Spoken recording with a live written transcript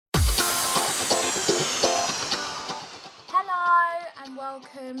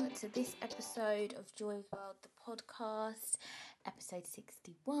welcome to this episode of Joy World, the podcast, episode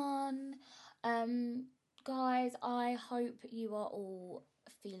 61. Guys, I hope you are all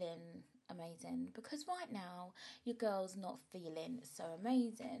feeling amazing, because right now your girl's not feeling so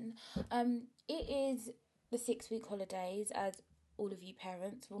amazing. It is the 6-week holidays, as all of you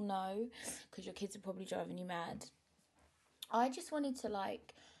parents will know, because your kids are probably driving you mad. I just wanted to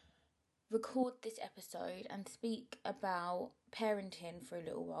record this episode and speak about parenting for a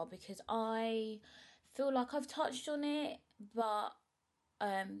little while, because I feel like I've touched on it, but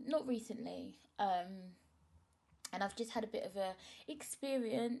not recently. And I've just had a bit of a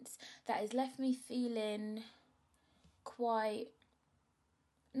experience that has left me feeling quite,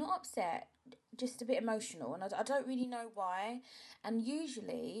 not upset, just a bit emotional, and I don't really know why. And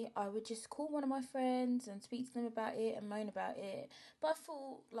usually I would just call one of my friends and speak to them about it and moan about it, but I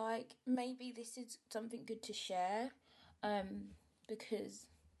thought maybe this is something good to share, because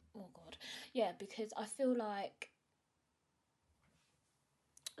because I feel like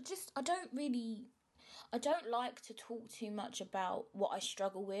I don't like to talk too much about what I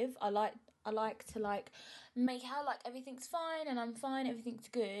struggle with. I like to make out everything's fine and I'm fine, everything's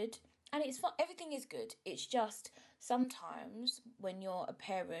good. And it's fine, everything is good. It's just sometimes when you're a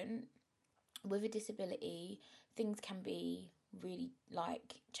parent with a disability, things can be really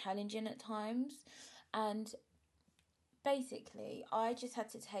challenging at times. And basically, I just had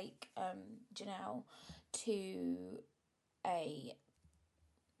to take Janelle to a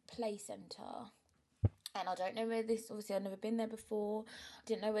play centre. And I don't know where obviously I've never been there before. I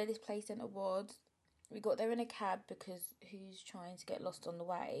didn't know where this play centre was. We got there in a cab, because who's trying to get lost on the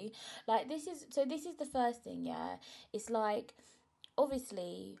way? This is the first thing, yeah. It's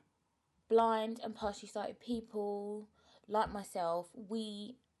obviously, blind and partially sighted people like myself,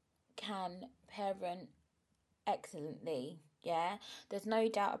 we can parent excellently, yeah. There's no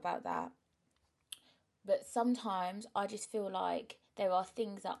doubt about that. But sometimes I just feel like there are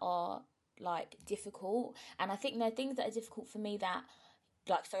things that are difficult, and I think there are things that are difficult for me that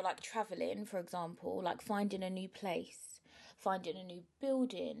traveling, for example, finding a new place, finding a new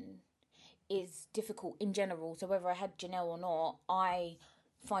building is difficult in general. So whether I had Janelle or not, I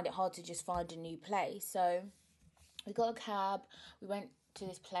find it hard to just find a new place. So we got a cab, we went to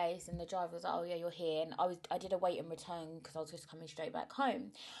this place, and the driver was like, oh yeah, you're here. And I did a wait and return because I was just coming straight back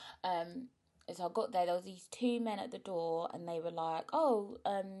home. So I got there was these two men at the door, and they were like, oh,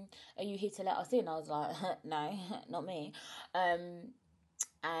 are you here to let us in? I was like, no, not me.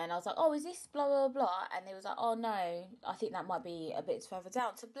 And I was like, oh, is this blah, blah, blah? And they was like, oh, no, I think that might be a bit further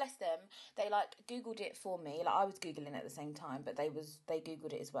down. So bless them, they Googled it for me. I was Googling at the same time, but they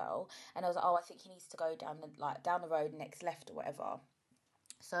Googled it as well. And I was like, oh, I think he needs to go down the road, next left or whatever.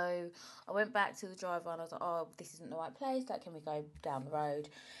 So I went back to the driver and I was like, oh, this isn't the right place. Can we go down the road?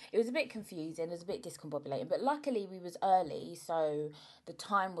 It was a bit confusing. It was a bit discombobulating. But luckily we was early, so the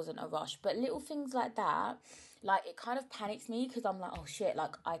time wasn't a rush. But little things like that, it kind of panics me, because I'm like, oh, shit.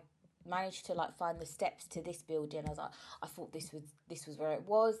 I managed to find the steps to this building. I was like, I thought this was where it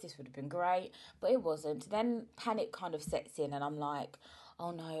was. This would have been great. But it wasn't. Then panic kind of sets in and I'm like, oh,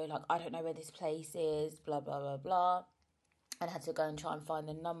 no, I don't know where this place is, blah, blah, blah, blah. And I had to go and try and find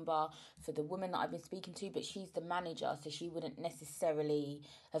the number for the woman that I've been speaking to, but she's the manager, so she wouldn't necessarily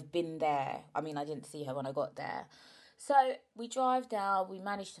have been there. I mean, I didn't see her when I got there. So we drive down, we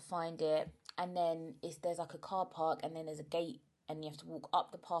managed to find it, and then there's a car park, and then there's a gate, and you have to walk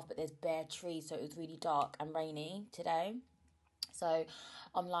up the path, but there's bare trees, so it was really dark and rainy today. So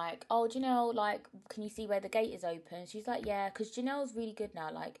I'm like, oh, Janelle, can you see where the gate is open? She's like, yeah, because Janelle's really good now.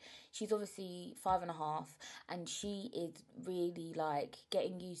 She's obviously 5.5, and she is really,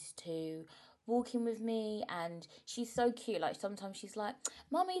 getting used to walking with me, and she's so cute. Sometimes she's like,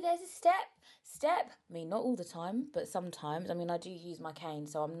 Mummy, there's a step. I mean, not all the time, but sometimes. I mean, I do use my cane,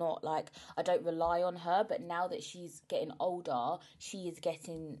 so I'm not, I don't rely on her, but now that she's getting older, she is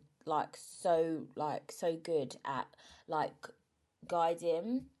getting, so good at,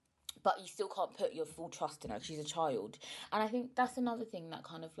 guiding, but you still can't put your full trust in her. She's a child. And I think that's another thing that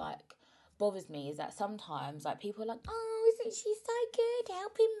kind of bothers me, is that sometimes people are like, oh, isn't she so good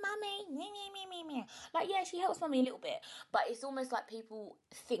helping mummy? Yeah, she helps mummy a little bit, but it's almost like people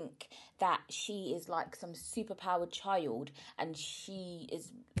think that she is some superpowered child and she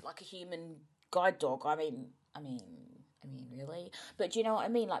is a human guide dog. I mean, really? But do you know what I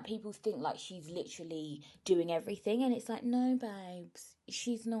mean? People think she's literally doing everything, and it's no, babes,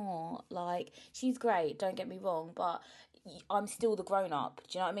 she's not. She's great, don't get me wrong, but I'm still the grown-up.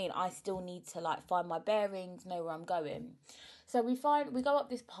 Do you know what I mean? I still need to, find my bearings, know where I'm going. So we go up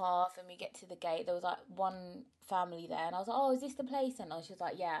this path and we get to the gate. There was like one family there, and I was like, "Oh, is this the place?" And she was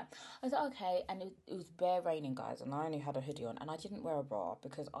like, "Yeah." I was like, "Okay." And it was bare raining, guys, and I only had a hoodie on, and I didn't wear a bra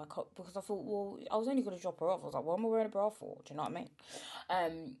because I thought, well, I was only gonna drop her off. I was like, "What am I wearing a bra for?" Do you know what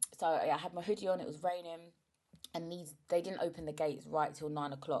I mean? So yeah, I had my hoodie on. It was raining, and they didn't open the gates right till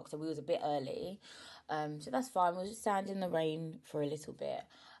 9 o'clock, so we was a bit early. So that's fine. We was just standing in the rain for a little bit.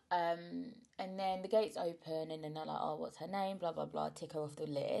 And then the gates open, and then they're like, "Oh, what's her name? Blah blah blah." Tick her off the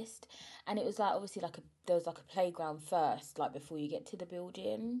list, and it was like obviously there was like a playground first, like before you get to the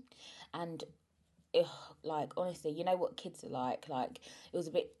building, and ugh, like honestly, you know what kids are like. Like it was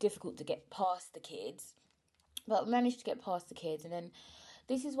a bit difficult to get past the kids, but we managed to get past the kids, and then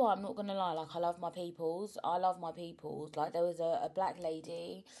this is why I'm not gonna lie, like I love my peoples. I love my peoples. Like there was a black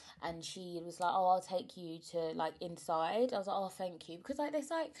lady, and she was like, "Oh, I'll take you to like inside." I was like, "Oh, thank you," because like there's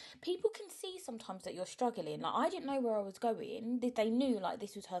like people can see sometimes that you're struggling. Like I didn't know where I was going. They knew like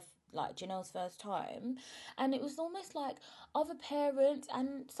this was her like Janelle's first time, and it was almost like other parents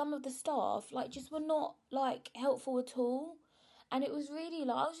and some of the staff like just were not like helpful at all. And it was really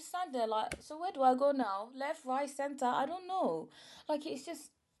like I was just standing there like, so where do I go now? Left, right, center? I don't know. Like it's just,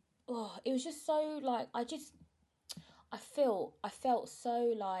 oh, it was just so like I felt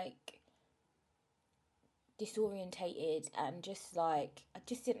so like disorientated and just like I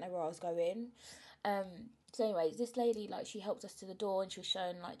just didn't know where I was going. Um, so anyways, this lady like she helped us to the door, and she was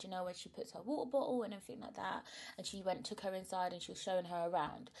showing like, you know, where she puts her water bottle and everything like that. And she took her inside, and she was showing her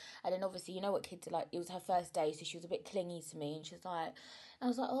around. And then obviously, you know what kids are like. It was her first day, so she was a bit clingy to me, and she was like, I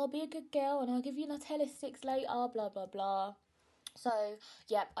was like, "Oh, be a good girl, and I'll give you Nutella sticks later." Blah blah blah. So,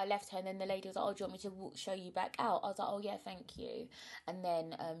 yep, I left her, and then the lady was like, "Oh, do you want me to show you back out?" I was like, "Oh, yeah, thank you." And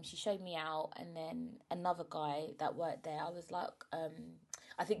then she showed me out, and then another guy that worked there, I was like,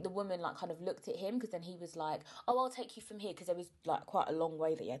 I think the woman like kind of looked at him, because then he was like, "Oh, I'll take you from here," because there was like quite a long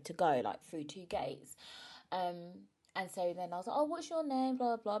way that you had to go, like through two gates. Um, and so then I was like, "Oh, what's your name?"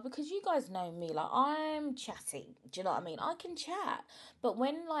 Blah, blah, blah. Because you guys know me, like, I'm chatty. Do you know what I mean? I can chat. But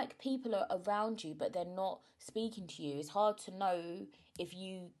when, like, people are around you, but they're not speaking to you, it's hard to know if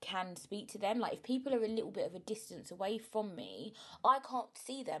you can speak to them. Like, if people are a little bit of a distance away from me, I can't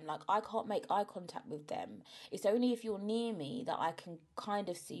see them. Like, I can't make eye contact with them. It's only if you're near me that I can kind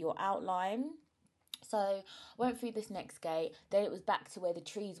of see your outline. So went through this next gate. Then it was back to where the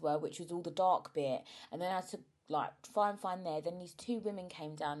trees were, which was all the dark bit. And then I had to like try and find there. Then these two women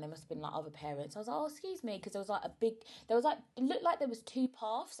came down. They must have been like other parents. I was like, "Oh, excuse me," because there was like there was like, it looked like there was two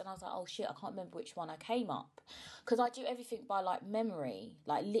paths, and I was like, "Oh shit, I can't remember which one I came up," because I do everything by like memory,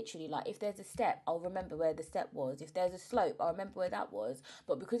 like literally, like if there's a step, I'll remember where the step was. If there's a slope, I'll remember where that was.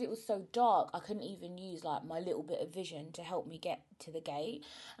 But because it was so dark, I couldn't even use like my little bit of vision to help me get to the gate.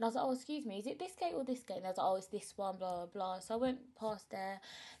 And I was like, "Oh, excuse me, is it this gate or this gate?" And I was like, "Oh, it's this one, blah, blah, blah." So I went past there.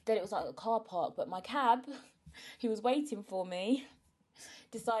 Then it was like a car park, but my cab, who was waiting for me,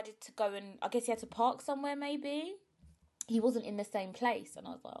 decided to go, and I guess he had to park somewhere maybe. He wasn't in the same place, and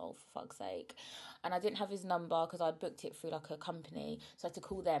I was like, "Oh, for fuck's sake." And I didn't have his number because I'd booked it through like a company, so I had to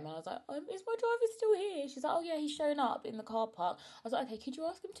call them. And I was like, "Is my driver still here?" She's like, "Oh yeah, he's shown up in the car park." I was like, "Okay, could you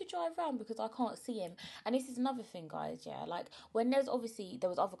ask him to drive around because I can't see him?" And this is another thing, guys. Yeah, like when there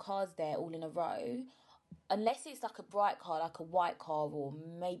was other cars there all in a row. Unless it's like a bright car, like a white car or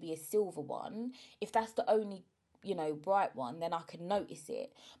maybe a silver one, if that's the only bright one, then I can notice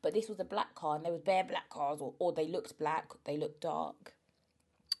it. But this was a black car, and there was bare black cars, or they looked black, they looked dark.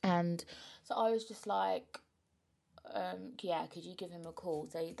 And so I was just like, yeah, could you give him a call?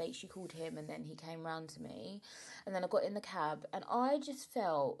 So she called him, and then he came round to me, and then I got in the cab, and I just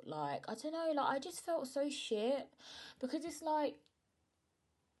felt like, I don't know, like I just felt so shit, because it's like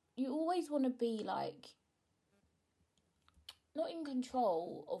you always want to be like not in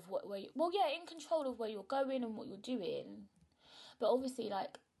control of in control of where you're going and what you're doing, but obviously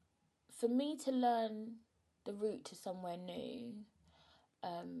like for me to learn the route to somewhere new,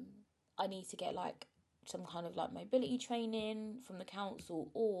 um, I need to get like some kind of like mobility training from the council,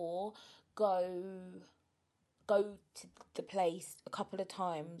 or go to the place a couple of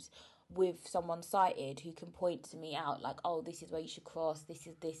times with someone sighted who can point to me out like, "Oh, this is where you should cross, this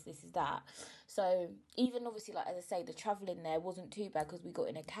is this is that." So even obviously, like as I say, the travelling there wasn't too bad because we got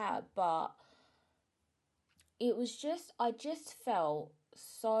in a cab, but it was just, I just felt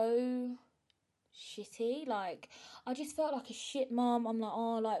so shitty. Like I just felt like a shit mom. I'm like,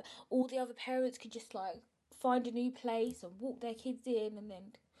 oh, like all the other parents could just like find a new place and walk their kids in,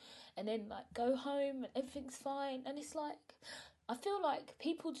 and then like go home and everything's fine. And it's like, I feel like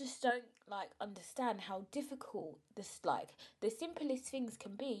people just don't like understand how difficult this, like the simplest things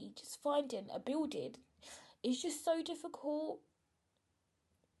can be. Just finding a building it's just so difficult.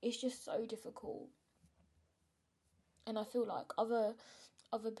 It's just so difficult. And I feel like other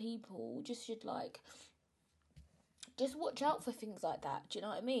people just should like just watch out for things like that. Do you know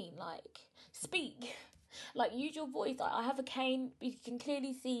what I mean? Like, speak. Like, use your voice. Like, I have a cane. You can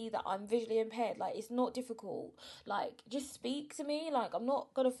clearly see that I'm visually impaired. Like, it's not difficult. Like, just speak to me. Like, I'm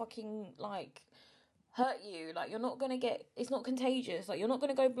not gonna fucking, like, hurt you. Like, you're not gonna get... It's not contagious. Like, you're not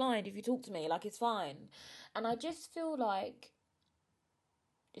gonna go blind if you talk to me. Like, it's fine. And I just feel like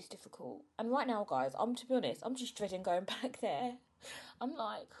it's difficult. And right now, guys, to be honest, I'm just dreading going back there. I'm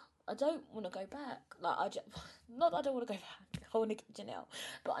like... I don't want to go back. Like, not that I don't want to go back. I want to get Janelle.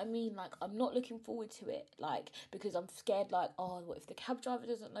 But I mean, like, I'm not looking forward to it. Like, because I'm scared, like, oh, what if the cab driver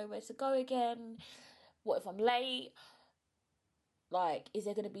doesn't know where to go again? What if I'm late? Like, is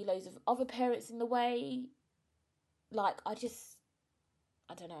there going to be loads of other parents in the way? Like, I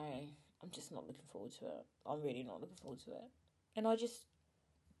don't know. I'm just not looking forward to it. I'm really not looking forward to it. And I'm just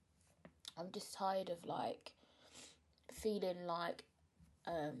tired of, like, feeling like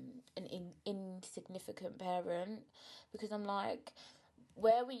an insignificant parent, because I'm like,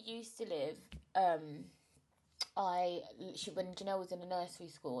 where we used to live, when Janelle was in a nursery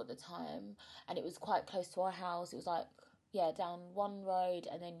school at the time, and it was quite close to our house. It was like, yeah, down one road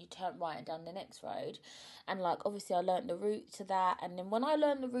and then you turn right and down the next road. And like, obviously I learnt the route to that, and then when I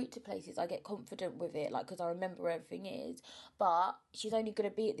learn the route to places I get confident with it, like, because I remember where everything is. But she's only going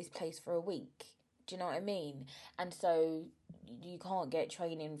to be at this place for a week, do you know what I mean? And so you can't get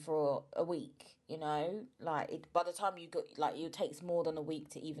training for a week, you know? Like, by the time you got, like, it takes more than a week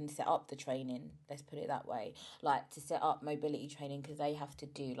to even set up the training, let's put it that way. Like, to set up mobility training, because they have to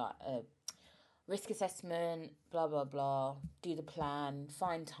do, like, a risk assessment, blah, blah, blah, do the plan,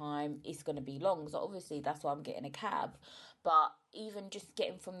 find time. It's going to be long. So, obviously, that's why I'm getting a cab. But even just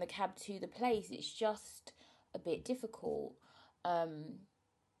getting from the cab to the place, it's just a bit difficult.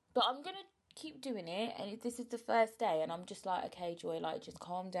 But I'm going to keep doing it, and this is the first day, and I'm just like, okay, Joy, like, just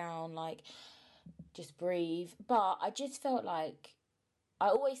calm down, like, just breathe. But I just felt like, I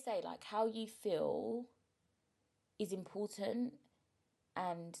always say, like, how you feel is important.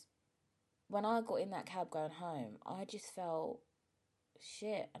 And when I got in that cab going home, I just felt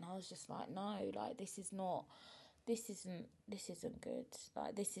shit, and I was just like, no, like, this isn't good.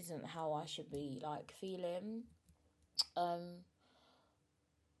 Like, this isn't how I should be, like, feeling.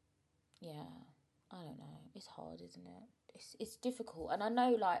 Yeah, I don't know. It's hard, isn't it? It's difficult, and I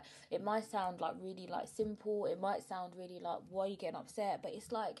know, like, it might sound like really, like, simple. It might sound really like, why are you getting upset? But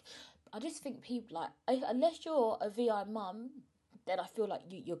it's like, I just think people, like, unless you're a VI mum, then I feel like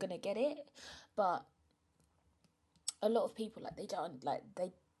you're gonna get it. But a lot of people, like, they don't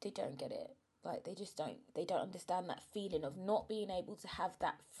get it. Like, they don't understand that feeling of not being able to have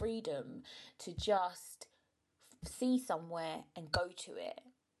that freedom to just see somewhere and go to it.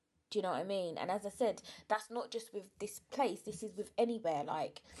 Do you know what I mean? And as I said, that's not just with this place. This is with anywhere.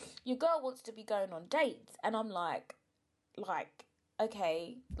 Like, your girl wants to be going on dates, and I'm like,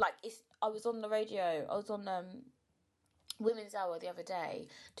 okay, like, I was on the radio. I was on Women's Hour the other day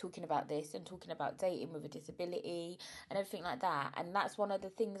talking about this and talking about dating with a disability and everything like that. And that's one of the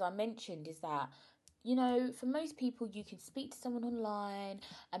things I mentioned, is that, you know, for most people, you can speak to someone online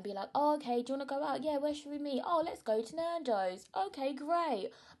and be like, oh, okay, do you want to go out? Yeah, where should we meet? Oh, let's go to Nando's. Okay,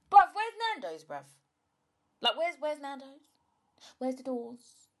 great. Bruv, where's Nando's, bruv? Like, where's Nando's? Where's the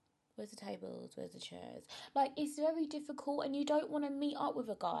doors? Where's the tables? Where's the chairs? Like, it's very difficult, and you don't want to meet up with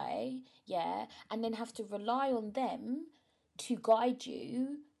a guy, yeah, and then have to rely on them to guide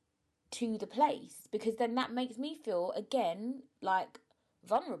you to the place, because then that makes me feel, again, like,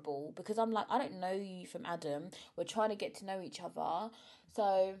 vulnerable, because I'm like, I don't know you from Adam. We're trying to get to know each other.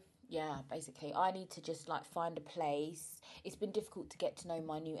 So yeah, basically I need to just, like, find a place. It's been difficult to get to know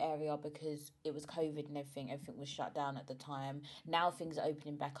my new area because it was COVID and everything was shut down at the time. Now things are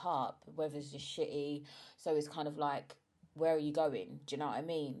opening back up, weather's just shitty, so it's kind of like, where are you going? Do you know what I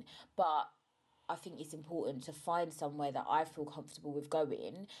mean? But I think it's important to find somewhere that I feel comfortable with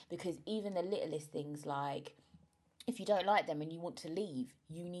going, because even the littlest things, like, if you don't like them and you want to leave,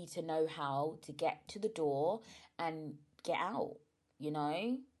 you need to know how to get to the door and get out, you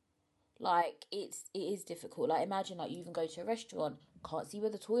know? Like, it is difficult. Like, imagine, like, you even go to a restaurant, can't see where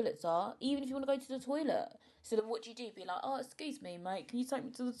the toilets are, even if you want to go to the toilet. So then what do? Be like, oh, excuse me, mate, can you take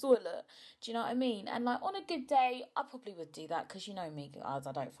me to the toilet? Do you know what I mean? And, like, on a good day, I probably would do that, because you know me, guys,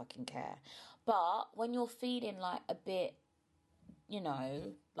 I don't fucking care. But when you're feeling, like, a bit, you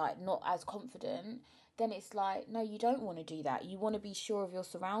know, like, not as confident, then it's like, no, you don't want to do that. You want to be sure of your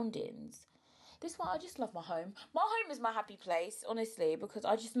surroundings. This one, I just love my home. My home is my happy place, honestly, because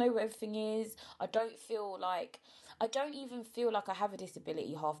I just know where everything is. I don't even feel like I have a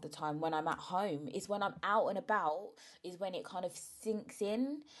disability half the time when I'm at home. It's when I'm out and about, is when it kind of sinks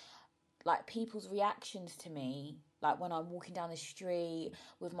in. Like people's reactions to me, like when I'm walking down the street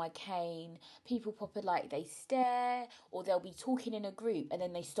with my cane, people probably like they stare, or they'll be talking in a group and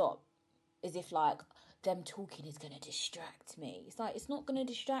then they stop, as if like them talking is gonna distract me. It's like, it's not gonna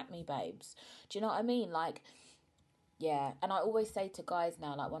distract me, babes. Do you know what I mean? Like, yeah. And I always say to guys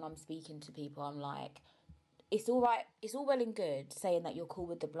now, like when I'm speaking to people, I'm like, it's all right, it's all well and good saying that you're cool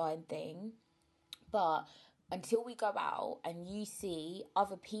with the blind thing, but until we go out and you see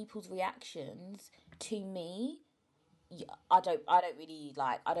other people's reactions to me, I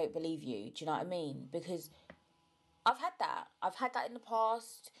don't believe you. Do you know what I mean? Because I've had that. I've had that in the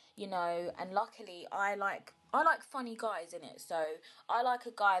past, and luckily I like funny guys in it. So I like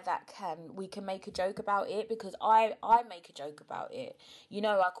a guy that we can make a joke about it, because I make a joke about it.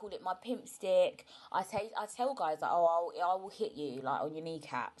 I call it my pimp stick. I tell guys that, oh, I will hit you like on your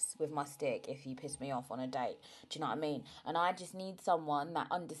kneecaps with my stick if you piss me off on a date. Do you know what I mean? And I just need someone that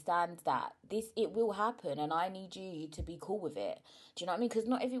understands that it will happen, and I need you to be cool with it. Do you know what I mean? Because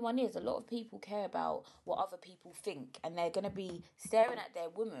not everyone is. A lot of people care about what other people think, and they're going to be staring at their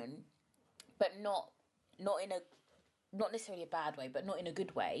woman, but not in a, not necessarily a bad way, but not in a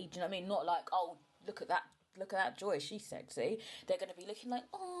good way. Do you know what I mean? Not like, oh, look at that Joy, she's sexy. They're going to be looking like,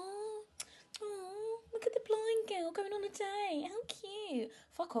 oh, look at the blind girl going on a date. How cute.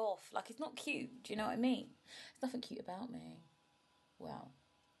 Fuck off. Like, it's not cute. Do you know what I mean? There's nothing cute about me. Well,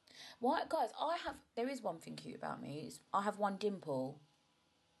 why, guys? There is one thing cute about me. I have one dimple.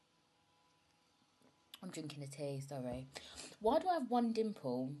 I'm drinking a tea, sorry. Why do I have one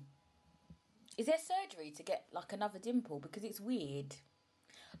dimple? Is there surgery to get like another dimple? Because it's weird.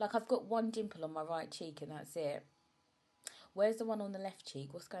 Like, I've got one dimple on my right cheek and that's it. Where's the one on the left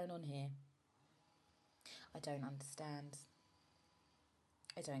cheek? What's going on here? I don't understand.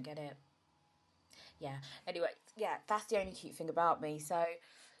 I don't get it. Yeah. Anyway, yeah, that's the only cute thing about me. So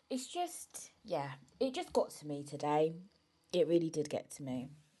it's just, yeah, it just got to me today. It really did get to me.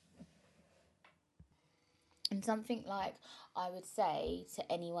 And something like I would say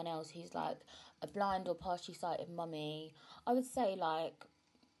to anyone else who's like a blind or partially sighted mummy, I would say like,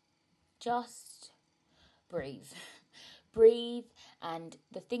 just breathe. Breathe, and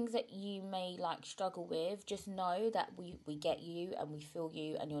the things that you may like struggle with, just know that we get you and we feel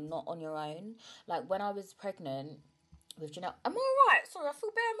you, and you're not on your own. Like when I was pregnant with Janelle, I'm alright. Sorry, I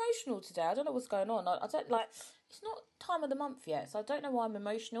feel very emotional today. I don't know what's going on. I don't like, it's not time of the month yet, so I don't know why I'm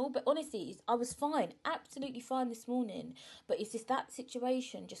emotional. But honestly, I was fine, absolutely fine this morning. But it's just that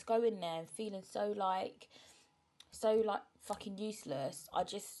situation, just going there and feeling so like fucking useless.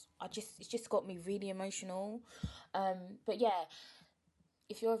 It's just got me really emotional. But yeah,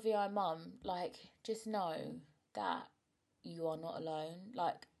 if you're a VI mum, like, just know that you are not alone.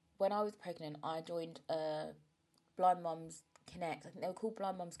 Like, when I was pregnant, I joined Blind Mums Connect. I think they were called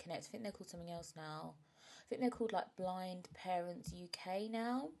Blind Mums Connect. I think they're called something else now. I think they're called like Blind Parents UK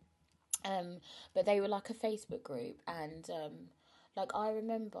now. But they were like a Facebook group, and like I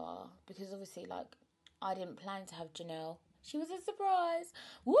remember, because obviously like I didn't plan to have Janelle. She was a surprise.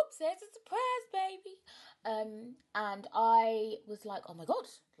 Whoops, there's a surprise, baby. And I was like, oh my God,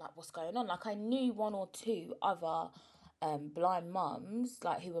 like what's going on? Like I knew one or two other blind mums,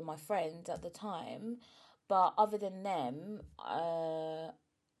 like who were my friends at the time. But other than them, I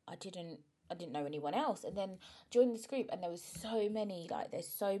didn't know anyone else. And then joined this group, and there was so many, like there's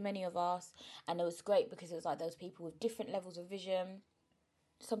so many of us, and it was great because it was like there was people with different levels of vision.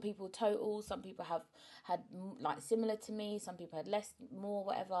 Some people total, some people had like similar to me, some people had less, more,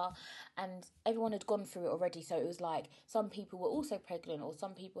 whatever, and everyone had gone through it already. So it was like some people were also pregnant, or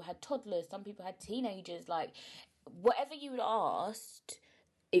some people had toddlers, some people had teenagers. Like whatever you would asked,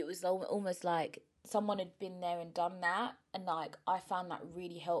 it was almost like someone had been there and done that. And like I found that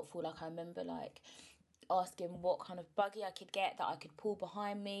really helpful. Like I remember like asking what kind of buggy I could get that I could pull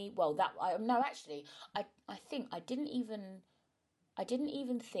behind me. Well, I think I didn't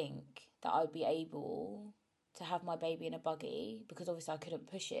even think that I would be able to have my baby in a buggy, because obviously I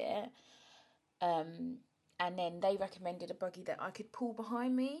couldn't push it. And then they recommended a buggy that I could pull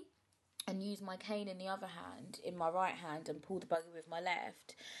behind me and use my cane in the other hand, in my right hand, and pull the buggy with my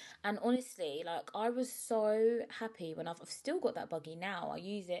left. And honestly, like I was so happy when I've still got that buggy now. I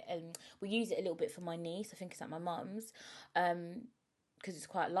use it, and we use it a little bit for my niece. I think it's at my mum's. because it's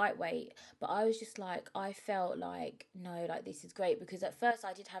quite lightweight. But I was just like, I felt like, no, like this is great, because at first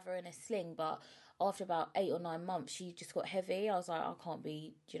I did have her in a sling, but after about 8 or 9 months, she just got heavy. I was like, I can't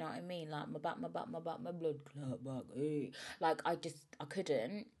be, do you know what I mean? Like, my back, my blood clot back. Like, I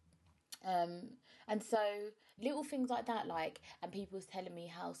couldn't. And so little things like that, like, and people was telling me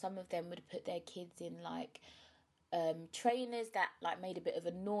how some of them would put their kids in like trainers that like made a bit of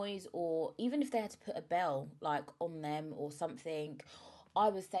a noise, or even if they had to put a bell like on them or something. I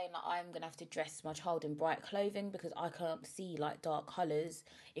was saying like, I'm gonna have to dress my child in bright clothing because I can't see like dark colours.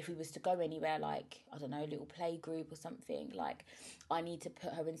 If we was to go anywhere, like, I don't know, a little play group or something, like, I need to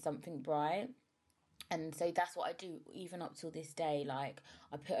put her in something bright. And so that's what I do even up till this day. Like,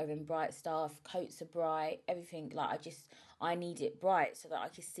 I put her in bright stuff, coats are bright, everything. Like, I need it bright so that I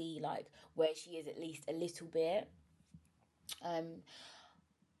can see like where she is at least a little bit. um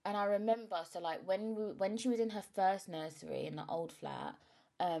and I remember, so like when she was in her first nursery in the old flat,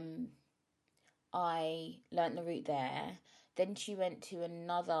 um I learnt the route there. Then she went to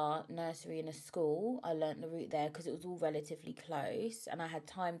another nursery in a school. I learnt the route there because it was all relatively close and I had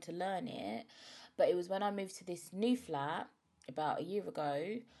time to learn it. But it was when I moved to this new flat about a year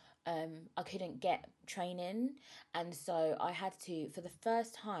ago, I couldn't get training. And so I had to, for the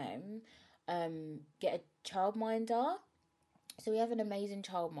first time, get a childminder. So we have an amazing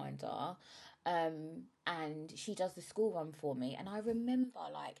childminder, and she does the school run for me. And I remember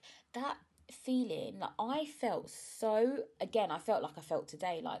like that feeling, like I felt so, again, I felt like I felt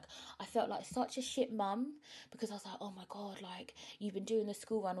today, like I felt like such a shit mum, because I was like, oh my god, like, you've been doing the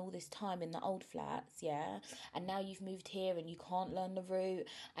school run all this time in the old flats, yeah, and now you've moved here and you can't learn the route.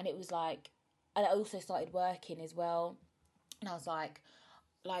 And it was like, and I also started working as well, and I was like,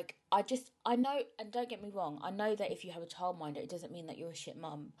 I know, and don't get me wrong, I know that if you have a childminder, it doesn't mean that you're a shit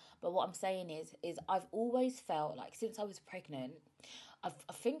mum. But what I'm saying is I've always felt like since I was pregnant,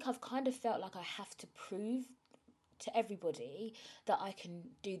 I think I've kind of felt like I have to prove to everybody that I can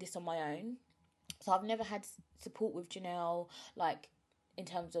do this on my own. So I've never had support with Janelle, like, in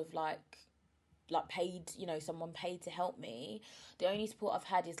terms of like paid, someone paid to help me. The only support I've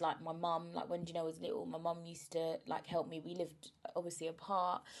had is like my mum. Like, when Janelle was little, my mum used to like help me. We lived obviously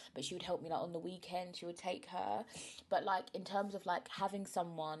apart, but she would help me like on the weekend. She would take her. But like, in terms of like having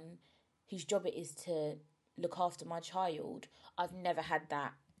someone whose job it is to look after my child, I've never had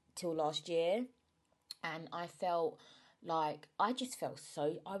that till last year. And I felt like, I just felt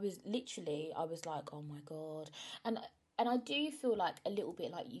so, I was like, oh my god. And I do feel like a little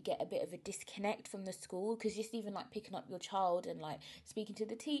bit like you get a bit of a disconnect from the school, because just even like picking up your child and like speaking to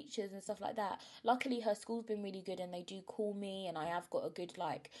the teachers and stuff like that. Luckily, her school's been really good and they do call me, and I have got a good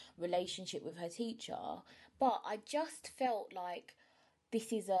like relationship with her teacher. But I just felt like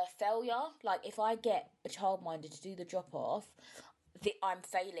this is a failure. Like, if I get a childminder to do the drop off, I'm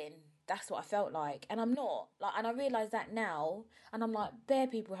failing. That's what I felt like, and I'm not. Like, and I realise that now, and I'm like, bare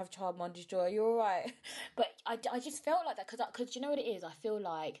people have childminders, Joy. You're all right, but I just felt like that because you know what it is. I feel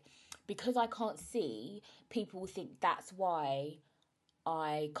like because I can't see, people think that's why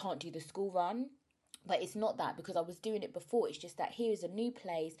I can't do the school run. But it's not that, because I was doing it before. It's just that here is a new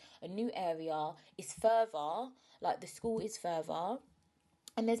place, a new area. It's further. Like, the school is further,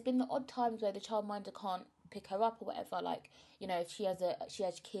 and there's been the odd times where the childminder can't pick her up or whatever, like, if she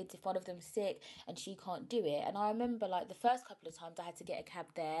has kids, if one of them's sick and she can't do it. And I remember like the first couple of times I had to get a cab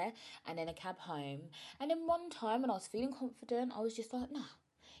there and then a cab home. And then one time when I was feeling confident, I was just like, nah,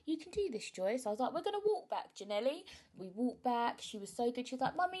 you can do this, Joyce. I was like, we're going to walk back, Janelli. We walked back. She was so good. She was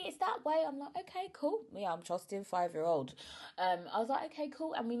like, Mummy, it's that way. I'm like, okay, cool. Yeah, I'm trusting 5-year-old. I was like, okay,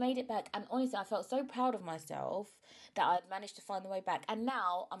 cool. And we made it back. And honestly, I felt so proud of myself that I'd managed to find the way back. And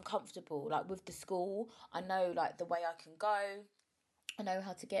now I'm comfortable, like, with the school. I know, like, the way I can go. I know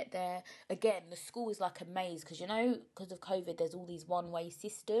how to get there. Again, the school is like a maze because, because of COVID, there's all these one-way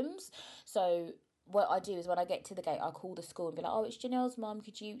systems. So what I do is when I get to the gate, I call the school and be like, oh, it's Janelle's mum.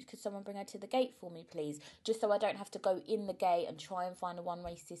 Could someone bring her to the gate for me, please? Just so I don't have to go in the gate and try and find a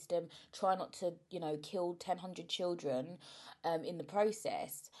one-way system. Try not to, kill 1,000 children in the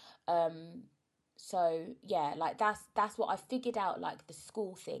process. So yeah, like that's what I figured out, like the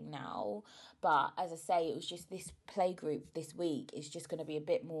school thing now. But as I say, it was just this play group this week is just going to be a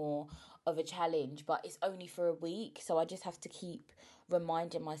bit more of a challenge, but it's only for a week, so I just have to keep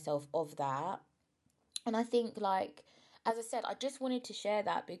reminding myself of that. And I think, like, as I said, I just wanted to share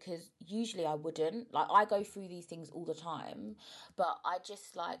that because usually I wouldn't. Like, I go through these things all the time, but I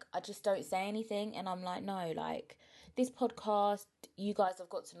just don't say anything. And I'm like, no, like, this podcast, you guys have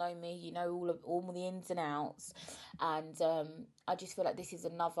got to know me, all the ins and outs. And I just feel like this is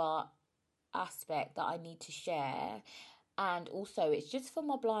another aspect that I need to share. And also, it's just for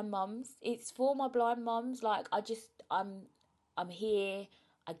my blind mums. It's for my blind mums. Like, I'm here.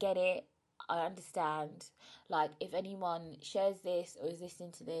 I get it. I understand. Like, if anyone shares this or is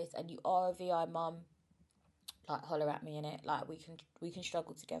listening to this, and you are a VI mum, like, holler at me in it. Like, we can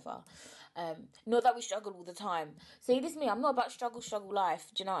struggle together. Not that we struggle all the time. See, this is me. I'm not about struggle life.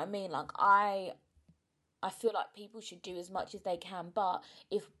 Do you know what I mean? Like, I feel like people should do as much as they can, but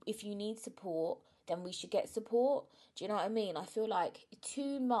if you need support, then we should get support. Do you know what I mean? I feel like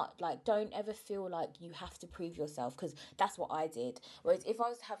too much, like, don't ever feel like you have to prove yourself, because that's what I did. Whereas if I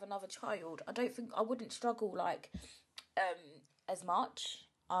was to have another child, I don't think I wouldn't struggle like as much.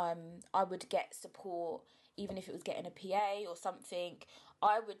 I would get support even if it was getting a PA or something.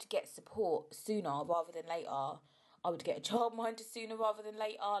 I would get support sooner rather than later. I would get a childminder sooner rather than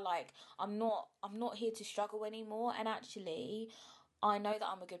later. Like, I'm not here to struggle anymore. And actually, I know that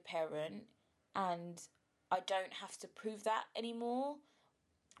I'm a good parent, and I don't have to prove that anymore.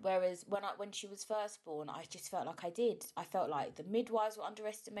 Whereas when she was first born, I just felt like I did. I felt like the midwives were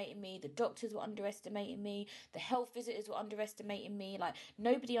underestimating me, the doctors were underestimating me, the health visitors were underestimating me. Like,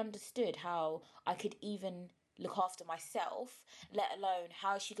 nobody understood how I could even look after myself, let alone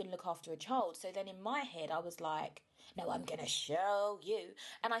how is she going to look after a child. So then in my head, I was like, no, I'm going to show you.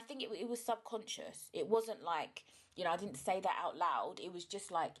 And I think it was subconscious. It wasn't like, I didn't say that out loud. It was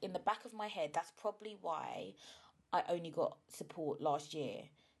just like in the back of my head. That's probably why I only got support last year.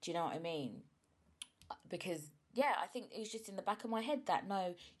 Do you know what I mean? Because, yeah, I think it was just in the back of my head that,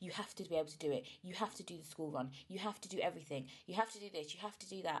 no, you have to be able to do it. You have to do the school run. You have to do everything. You have to do this. You have to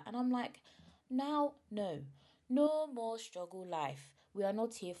do that. And I'm like, now, no. No more struggle life. We are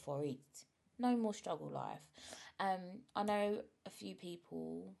not here for it. No more struggle life. I know a few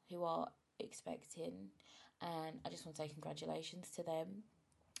people who are expecting, and I just want to say congratulations to them.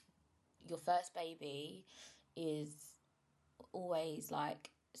 Your first baby is always like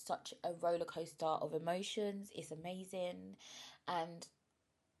such a roller coaster of emotions. It's amazing. And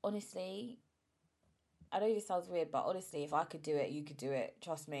honestly, I know this sounds weird, but honestly, if I could do it, you could do it.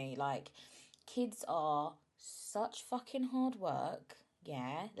 Trust me. Like, kids are such fucking hard work.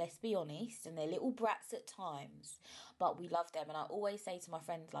 Yeah, let's be honest. And they're little brats at times, but we love them. And I always say to my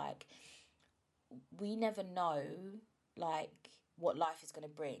friends, like, we never know, like, what life is going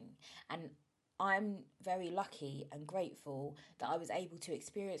to bring. And I'm very lucky and grateful that I was able to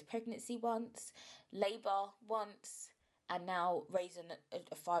experience pregnancy once, labour once, and now raising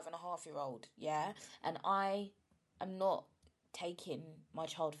a 5.5-year-old. Yeah. And I am not taking my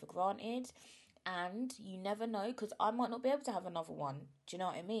child for granted. And you never know, because I might not be able to have another one. Do you know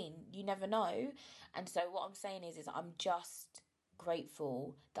what I mean? You never know. And so what I'm saying is I'm just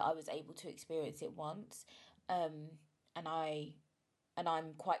grateful that I was able to experience it once. And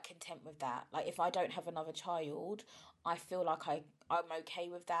I'm quite content with that. Like, if I don't have another child, I feel like I'm okay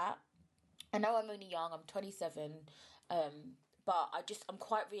with that. I know I'm only young, I'm 27, but I'm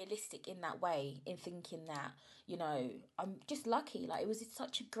quite realistic in that way, in thinking that, I'm just lucky. Like, it was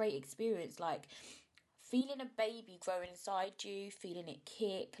such a great experience. Like, feeling a baby grow inside you, feeling it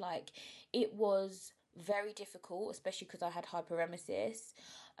kick, like, it was very difficult, especially because I had hyperemesis.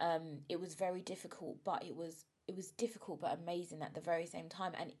 It was very difficult, but it was difficult but amazing at the very same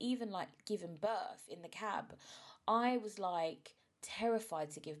time. And even like giving birth in the cab, I was like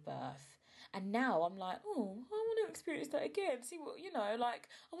terrified to give birth. And now I'm like, oh, I want to experience that again. See what, like,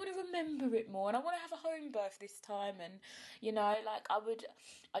 I want to remember it more, and I want to have a home birth this time. And, like,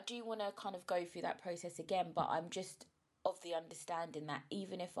 I do want to kind of go through that process again, but I'm just of the understanding that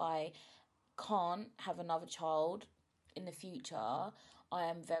even if I can't have another child in the future, I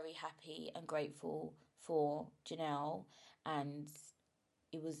am very happy and grateful for Janelle. And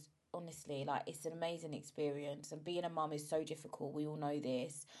it was honestly, like, it's an amazing experience. And being a mum is so difficult. We all know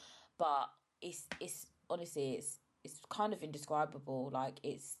this, but it's honestly it's kind of indescribable. Like,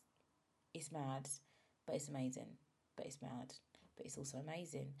 it's mad, but it's amazing. But it's mad, but it's also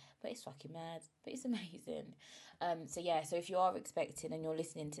amazing. But it's fucking mad, but it's amazing. So yeah, so if you are expecting and you're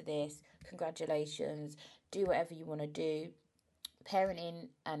listening to this, congratulations. Do whatever you want to do. Parenting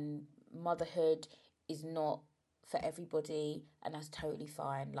and motherhood is not for everybody, and that's totally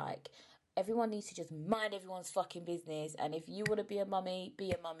fine. Like, everyone needs to just mind everyone's fucking business. And if you want to be a mummy,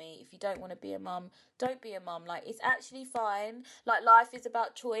 be a mummy. If you don't want to be a mum, don't be a mum. Like, it's actually fine. Like, life is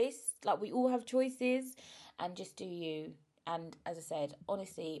about choice. Like, we all have choices, and just do you. And as I said,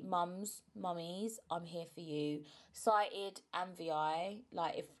 honestly, mummies, I'm here for you. Sighted and VI.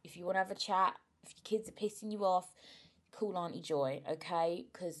 Like, if you want to have a chat, if your kids are pissing you off, call Auntie Joy, okay?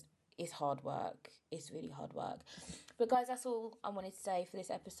 Because it's hard work. It's really hard work. But guys, that's all I wanted to say for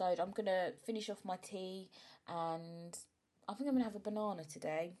this episode. I'm going to finish off my tea, and I think I'm going to have a banana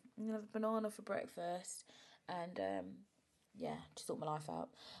today. I'm going to have a banana for breakfast and, just sort my life out.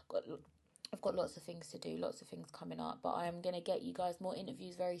 I've got lots of things to do, lots of things coming up, but I am going to get you guys more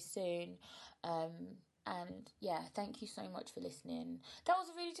interviews very soon. And yeah, thank you so much for listening. That was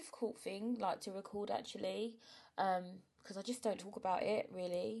a really difficult thing, like, to record, actually, because I just don't talk about it,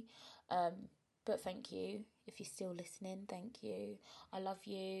 really. But thank you. If you're still listening, thank you. I love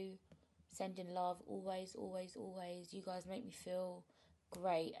you. Sending love, always, always, always. You guys make me feel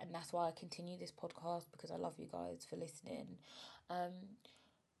great, and that's why I continue this podcast, because I love you guys for listening.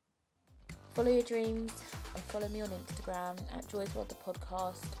 Follow your dreams and follow me on Instagram at Joy's World the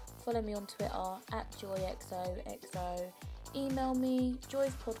Podcast. Follow me on Twitter at JoyXOXO. Email me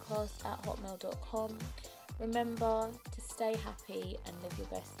joyspodcast@hotmail.com. Remember to stay happy and live your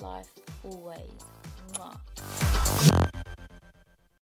best life always. Mwah.